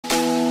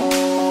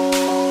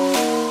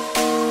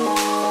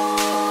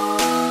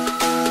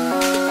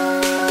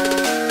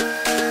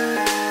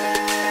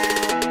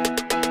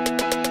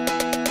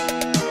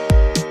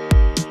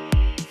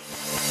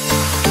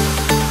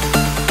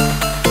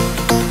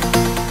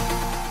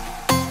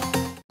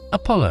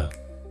Apollo.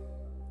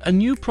 A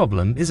new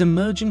problem is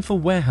emerging for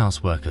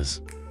warehouse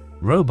workers: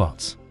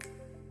 robots.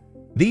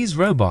 These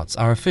robots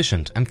are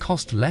efficient and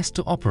cost less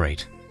to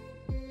operate.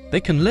 They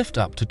can lift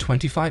up to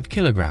 25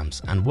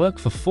 kilograms and work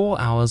for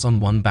 4 hours on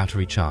one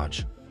battery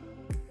charge.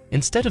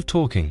 Instead of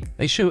talking,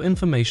 they show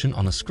information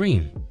on a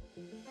screen.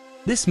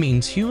 This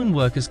means human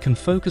workers can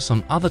focus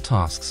on other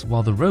tasks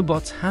while the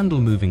robots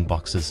handle moving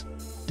boxes,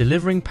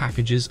 delivering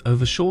packages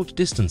over short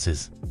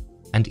distances,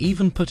 and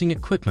even putting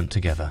equipment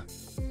together.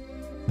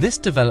 This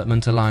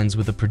development aligns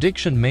with a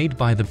prediction made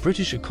by the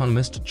British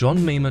economist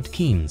John Maynard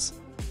Keynes,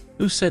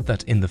 who said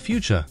that in the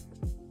future,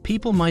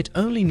 people might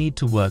only need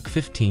to work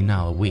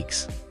 15-hour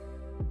weeks.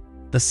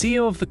 The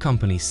CEO of the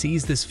company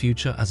sees this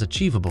future as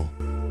achievable.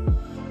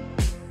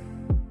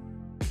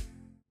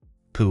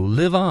 Pool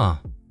Live.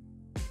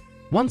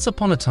 Once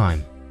upon a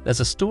time,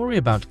 there's a story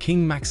about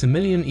King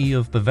Maximilian I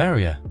of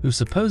Bavaria who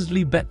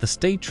supposedly bet the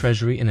state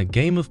treasury in a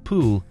game of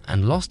pool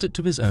and lost it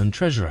to his own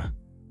treasurer.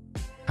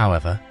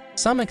 However,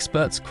 some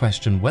experts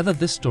question whether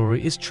this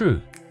story is true.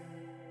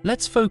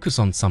 Let's focus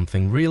on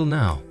something real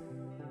now.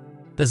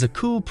 There's a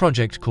cool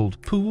project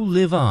called Pool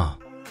Live.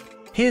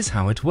 Here's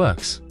how it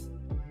works.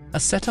 A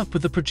setup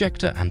with a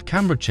projector and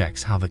camera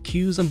checks how the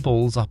cues and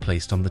balls are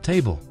placed on the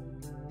table.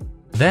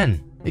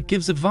 Then, it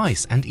gives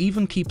advice and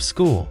even keeps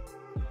score.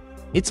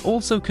 It's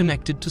also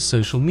connected to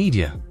social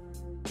media.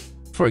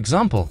 For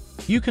example,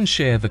 you can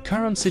share the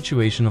current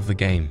situation of the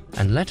game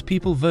and let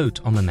people vote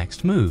on the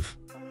next move.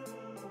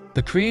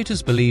 The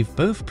creators believe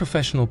both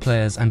professional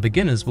players and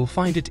beginners will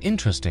find it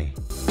interesting.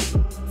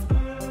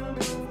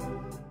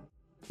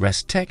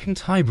 Resqtec and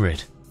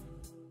Hybrid.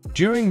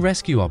 During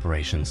rescue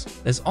operations,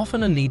 there's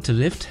often a need to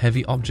lift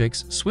heavy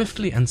objects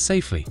swiftly and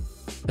safely,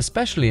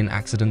 especially in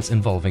accidents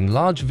involving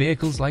large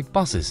vehicles like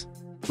buses,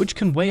 which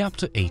can weigh up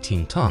to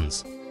 18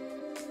 tons.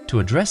 To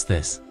address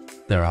this,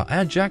 there are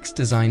air jacks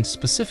designed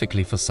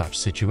specifically for such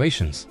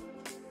situations.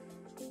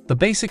 The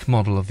basic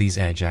model of these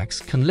air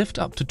jacks can lift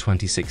up to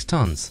 26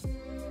 tons,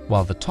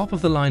 while the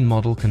top-of-the-line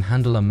model can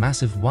handle a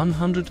massive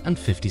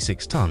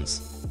 156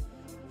 tons.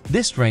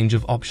 This range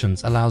of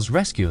options allows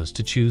rescuers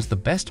to choose the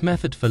best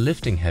method for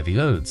lifting heavy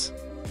loads.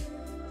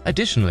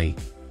 Additionally,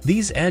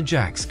 these air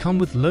jacks come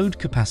with load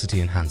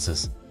capacity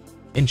enhancers,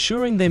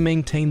 ensuring they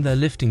maintain their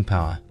lifting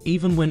power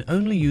even when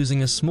only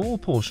using a small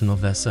portion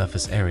of their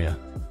surface area.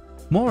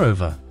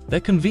 Moreover, they're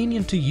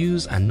convenient to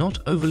use and not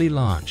overly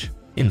large.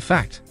 In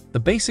fact, the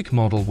basic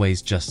model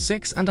weighs just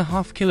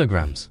 6.5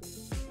 kilograms,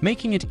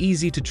 making it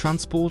easy to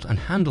transport and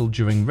handle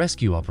during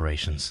rescue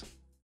operations.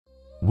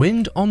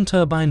 Wind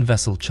on-turbine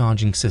vessel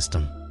charging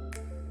system.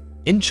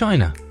 In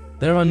China,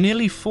 there are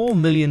nearly 4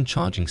 million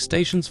charging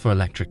stations for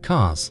electric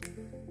cars.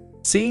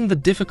 Seeing the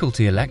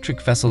difficulty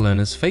electric vessel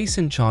owners face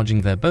in charging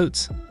their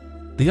boats,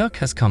 the UC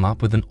has come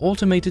up with an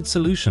automated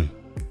solution.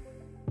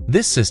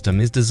 This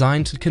system is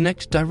designed to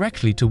connect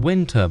directly to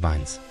wind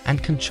turbines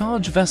and can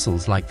charge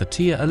vessels like the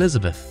Tia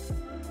Elizabeth,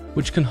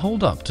 which can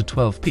hold up to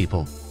 12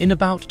 people in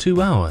about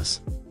 2 hours.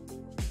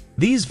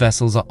 These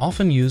vessels are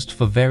often used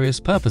for various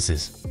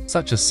purposes,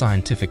 such as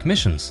scientific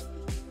missions.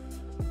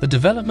 The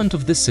development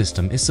of this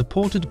system is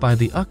supported by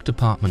the UC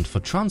Department for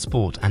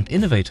Transport and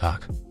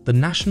InnovateUC, the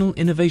National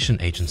Innovation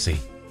Agency.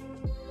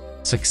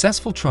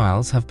 Successful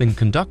trials have been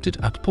conducted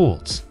at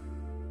ports,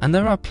 and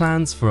there are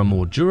plans for a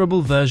more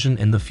durable version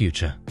in the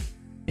future.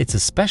 It's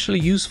especially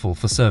useful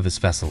for service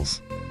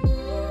vessels.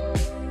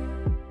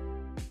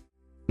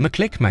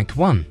 mcclic Make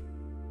 1.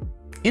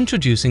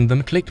 Introducing the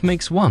mcclic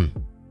Makes 1,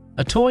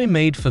 a toy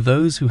made for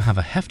those who have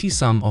a hefty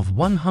sum of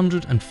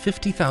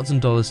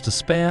 $150,000 to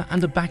spare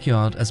and a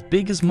backyard as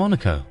big as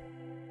Monaco.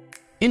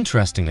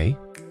 Interestingly,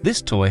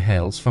 this toy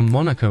hails from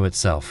Monaco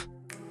itself.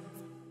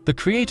 The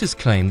creators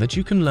claim that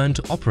you can learn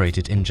to operate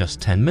it in just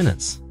 10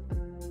 minutes.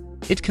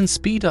 It can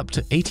speed up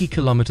to 80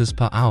 kilometers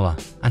per hour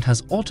and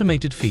has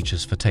automated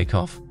features for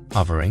takeoff,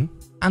 hovering,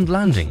 and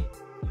landing.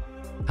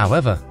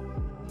 However,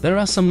 there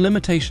are some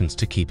limitations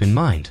to keep in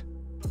mind.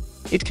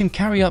 It can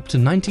carry up to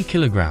 90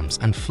 kilograms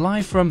and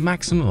fly for a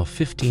maximum of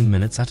 15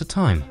 minutes at a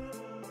time.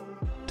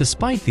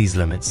 Despite these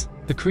limits,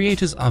 the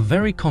creators are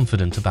very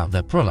confident about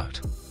their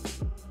product.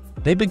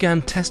 They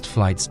began test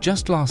flights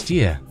just last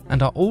year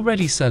and are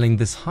already selling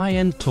this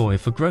high-end toy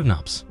for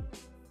grown-ups.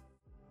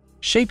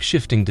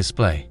 Shape-shifting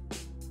display.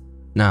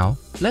 Now,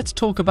 let's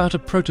talk about a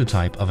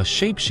prototype of a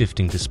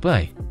shape-shifting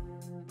display.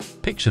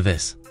 Picture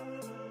this.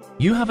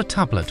 You have a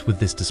tablet with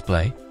this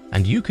display,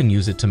 and you can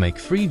use it to make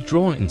 3D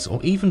drawings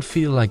or even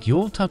feel like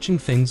you're touching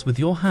things with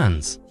your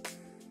hands.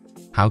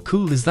 How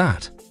cool is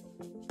that?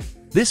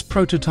 This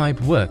prototype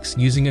works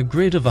using a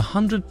grid of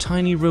 100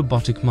 tiny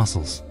robotic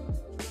muscles.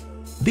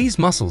 These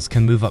muscles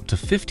can move up to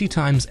 50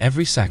 times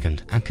every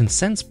second and can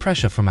sense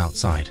pressure from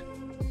outside.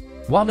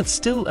 While it's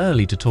still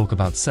early to talk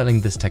about selling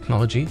this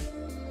technology,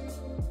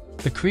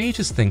 the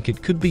creators think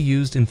it could be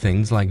used in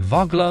things like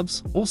VAR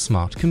gloves or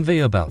smart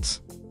conveyor belts.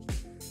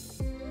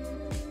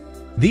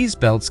 These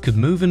belts could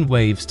move in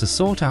waves to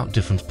sort out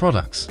different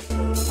products.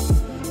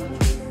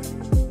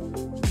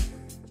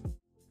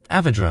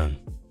 Avidrone.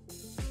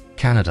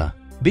 Canada.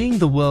 being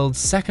the world's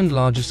second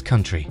largest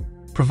country,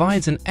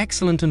 provides an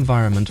excellent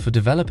environment for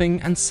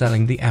developing and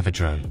selling the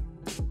avidrone.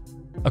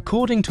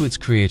 According to its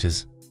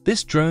creators,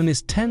 this drone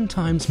is 10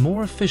 times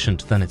more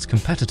efficient than its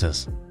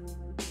competitors.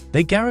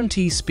 They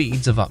guarantee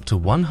speeds of up to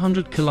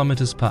 100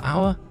 km per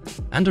hour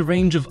and a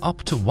range of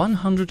up to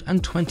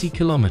 120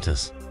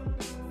 km.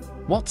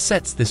 What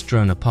sets this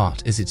drone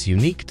apart is its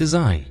unique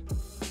design.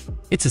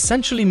 It's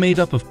essentially made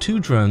up of 2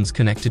 drones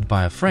connected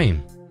by a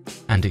frame,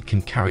 and it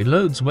can carry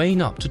loads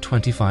weighing up to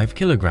 25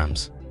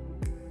 kilograms.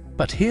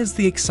 But here's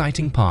the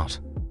exciting part.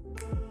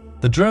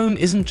 The drone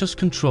isn't just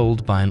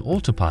controlled by an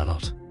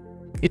autopilot.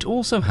 It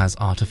also has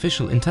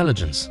artificial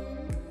intelligence.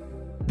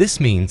 This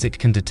means it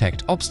can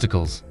detect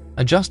obstacles,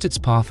 adjust its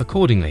path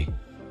accordingly,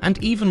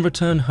 and even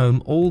return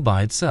home all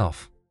by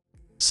itself.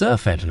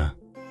 Surf-edna.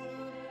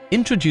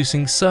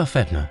 Introducing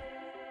surf-edna,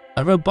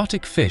 a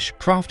robotic fish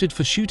crafted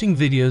for shooting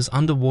videos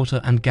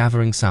underwater and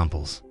gathering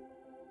samples.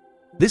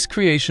 This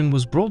creation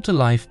was brought to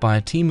life by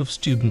a team of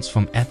students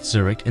from ETH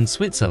Zurich in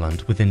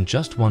Switzerland within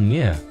just 1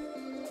 year.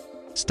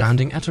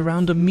 Standing at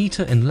around a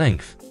meter in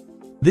length,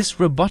 this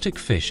robotic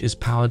fish is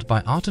powered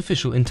by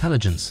artificial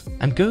intelligence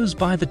and goes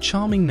by the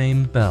charming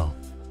name Belle.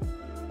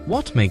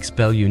 What makes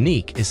Belle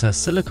unique is her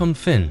silicone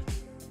fin,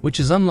 which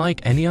is unlike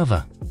any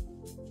other.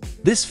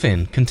 This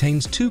fin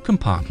contains 2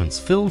 compartments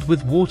filled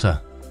with water,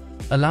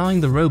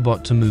 allowing the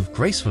robot to move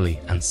gracefully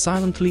and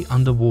silently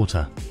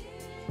underwater.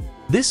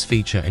 This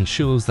feature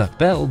ensures that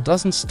Belle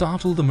doesn't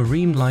startle the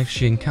marine life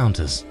she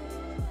encounters.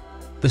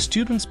 The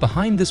students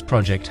behind this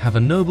project have a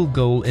noble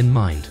goal in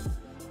mind.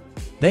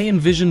 They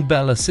envision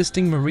Belle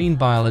assisting marine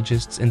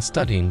biologists in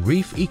studying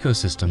reef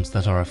ecosystems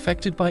that are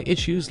affected by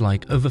issues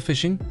like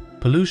overfishing,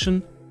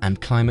 pollution, and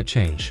climate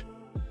change.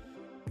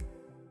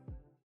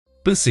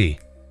 Bussy.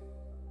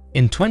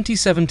 In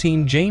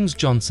 2017, James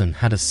Johnson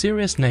had a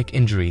serious neck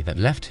injury that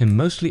left him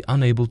mostly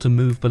unable to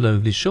move below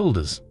his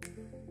shoulders.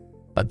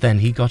 But then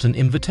he got an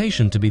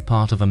invitation to be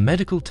part of a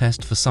medical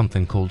test for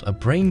something called a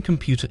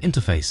brain-computer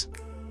interface,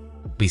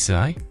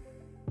 BCI.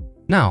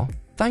 Now,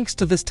 thanks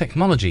to this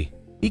technology,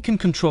 he can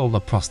control a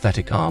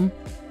prosthetic arm,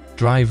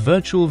 drive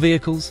virtual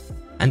vehicles,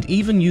 and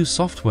even use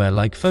software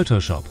like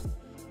Photoshop,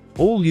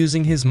 all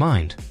using his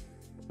mind.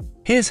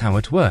 Here's how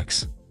it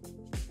works.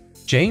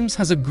 James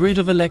has a grid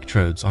of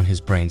electrodes on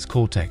his brain's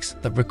cortex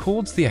that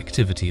records the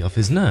activity of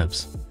his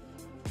nerves.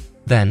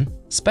 Then,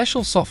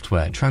 special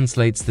software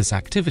translates this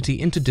activity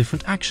into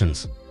different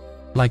actions,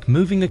 like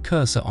moving a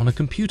cursor on a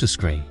computer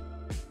screen.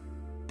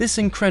 This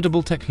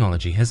incredible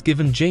technology has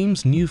given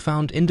James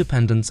newfound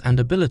independence and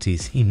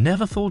abilities he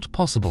never thought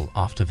possible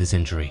after his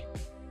injury.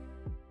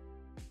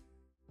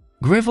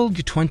 Grivel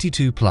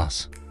G22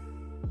 Plus.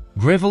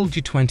 Grivel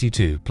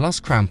G22 Plus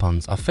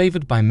crampons are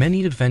favored by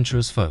many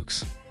adventurous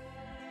folks.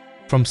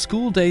 From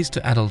school days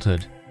to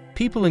adulthood,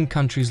 people in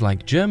countries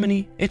like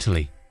Germany,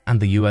 Italy, and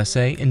the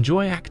USA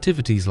enjoy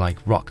activities like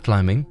rock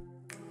climbing,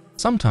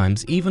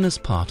 sometimes even as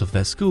part of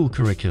their school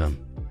curriculum.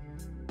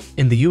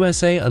 In the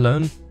USA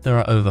alone, there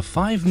are over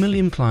 5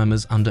 million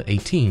climbers under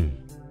 18,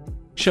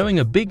 showing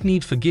a big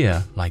need for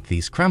gear like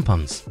these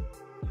crampons.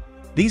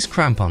 These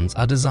crampons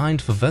are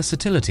designed for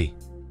versatility,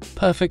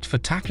 perfect for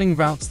tackling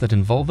routes that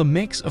involve a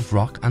mix of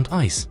rock and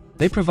ice.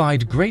 They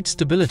provide great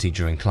stability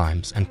during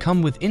climbs and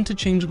come with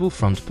interchangeable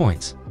front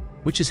points,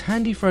 which is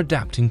handy for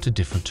adapting to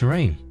different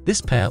terrain.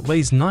 This pair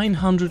weighs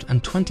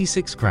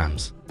 926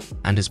 grams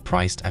and is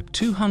priced at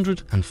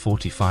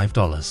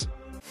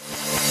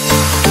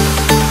 $245.